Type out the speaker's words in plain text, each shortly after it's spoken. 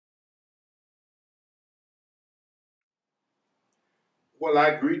Well,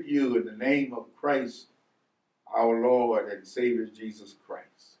 I greet you in the name of Christ, our Lord and Savior Jesus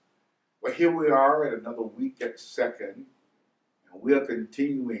Christ. Well, here we are at another week at second, and we are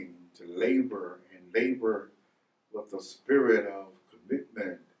continuing to labor with the spirit of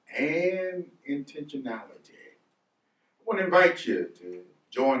commitment and intentionality. I want to invite you to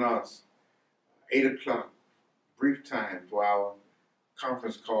join us 8 o'clock, brief time for our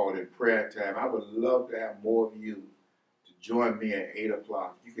conference call and prayer time. I would love to have more of you to join me at 8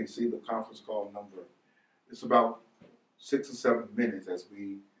 o'clock. You can see the conference call number. It's about 6 or 7 minutes as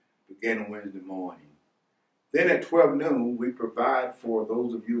we begin on Wednesday morning. Then at 12 noon, we provide for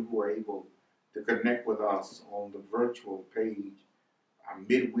those of you who are able to connect with us on the virtual page, our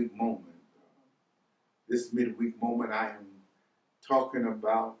midweek moment. This midweek moment I am talking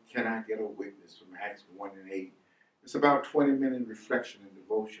about, can I get a witness, from Acts 1 and 8. It's about 20-minute reflection and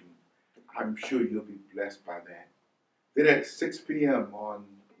devotion. I'm sure you'll be blessed by that. Then at 6 p.m. on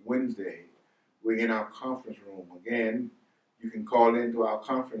Wednesday, we're in our conference room. Again, you can call into our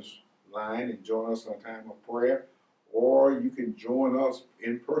conference line and join us on a time of prayer, or you can join us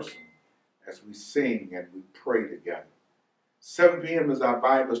in person as we sing and we pray together. 7 p.m. is our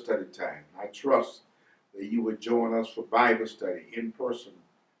Bible study time. I trust that you would join us for Bible study in person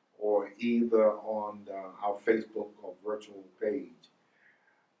or either on our Facebook or virtual page.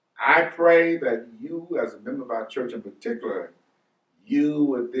 I pray that you, as a member of our church in particular, you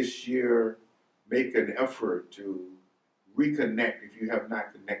would this year make an effort to reconnect if you have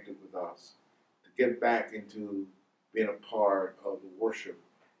not connected with us, to get back into being a part of the worship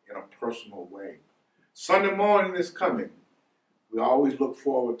in a personal way. Sunday morning is coming. We always look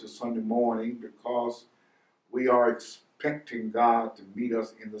forward to Sunday morning because we are expecting God to meet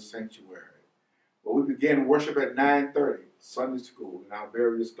us in the sanctuary. But we begin worship at 9:30, Sunday school, in our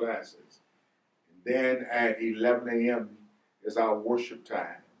various classes. And then at 11 a.m. is our worship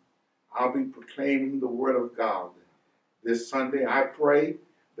time. I'll be proclaiming the Word of God this Sunday. I pray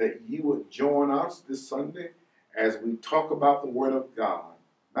that you would join us this Sunday as we talk about the Word of God.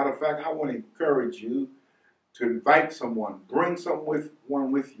 Matter of fact, I want to encourage you to invite someone, bring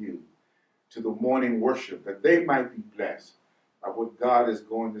someone with you to the morning worship, that they might be blessed by what God is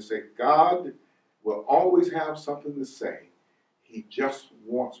going to say. God will always have something to say. He just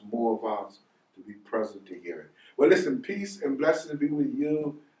wants more of us to be present to hear it. Well, listen, peace and blessings be with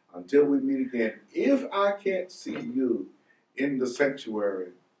you until we meet again. If I can't see you in the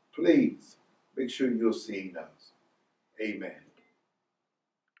sanctuary, please make sure you're seeing us. Amen.